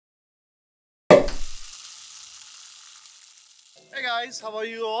Hey guys, how are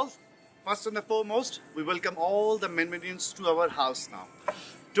you all? First and foremost, we welcome all the Menmanians to our house now.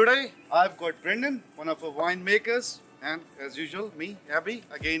 Today, I've got Brendan, one of our winemakers, and as usual, me, Abhi,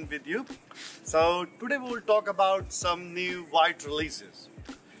 again with you. So today we will talk about some new white releases.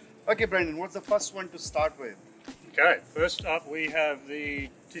 Okay, Brendan, what's the first one to start with? Okay, first up we have the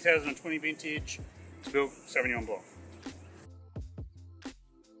 2020 vintage Tahbilk Sauvignon Blanc.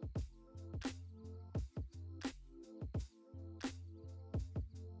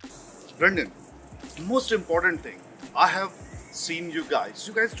 Brendan, most important thing, I have seen you guys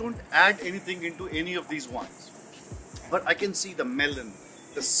don't add anything into any of these wines. But I can see the melon,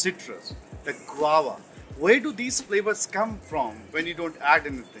 the citrus, the guava. Where do these flavors come from when you don't add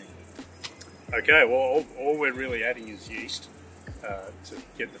anything? Okay, well all we're really adding is yeast to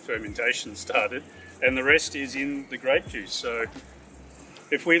get the fermentation started, and the rest is in the grape juice. So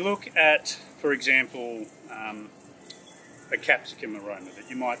if we look at, for example, a capsicum aroma that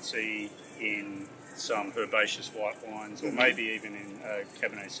you might see in some herbaceous white wines, or maybe even in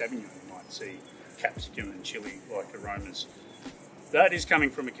Cabernet Sauvignon you might see capsicum and chili like aromas. That is coming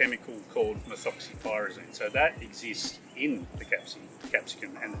from a chemical called methoxypyrazine. So that exists in the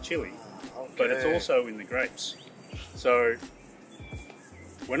capsicum and the chili, but it's also in the grapes. So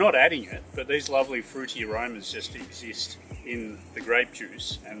we're not adding it, but these lovely fruity aromas just exist in the grape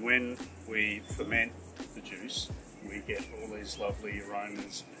juice, and when we ferment the juice, we get all these lovely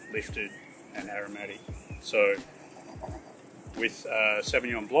aromas lifted and aromatic. So with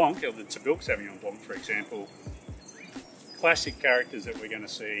Sauvignon Blanc, or the Tahbilk Sauvignon Blanc for example, classic characters that we're going to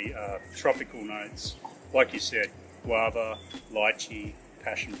see are tropical notes, like you said, guava, lychee,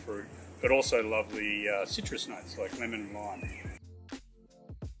 passion fruit, but also lovely citrus notes like lemon and lime.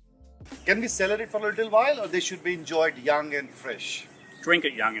 Can we cellar it for a little while, or they should be enjoyed young and fresh? Drink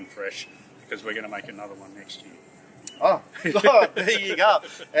it young and fresh, because we're going to make another one next year. Oh, there you go.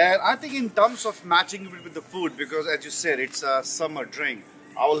 And I think in terms of matching it with the food, because as you said, it's a summer drink,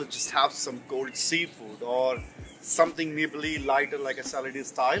 I will just have some cold seafood or something maybe lighter like a salad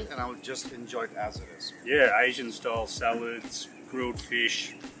style, and I will just enjoy it as it is. Yeah, Asian style salads, grilled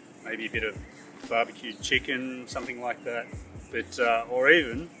fish, maybe a bit of barbecued chicken, something like that. But or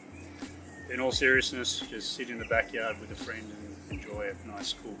even, in all seriousness, just sit in the backyard with a friend and enjoy a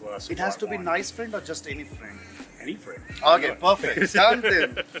nice cool glass of It has to white be wine. nice friend or just any friend? Any friend. Okay, perfect. Done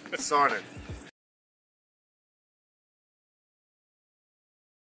then. Sorted.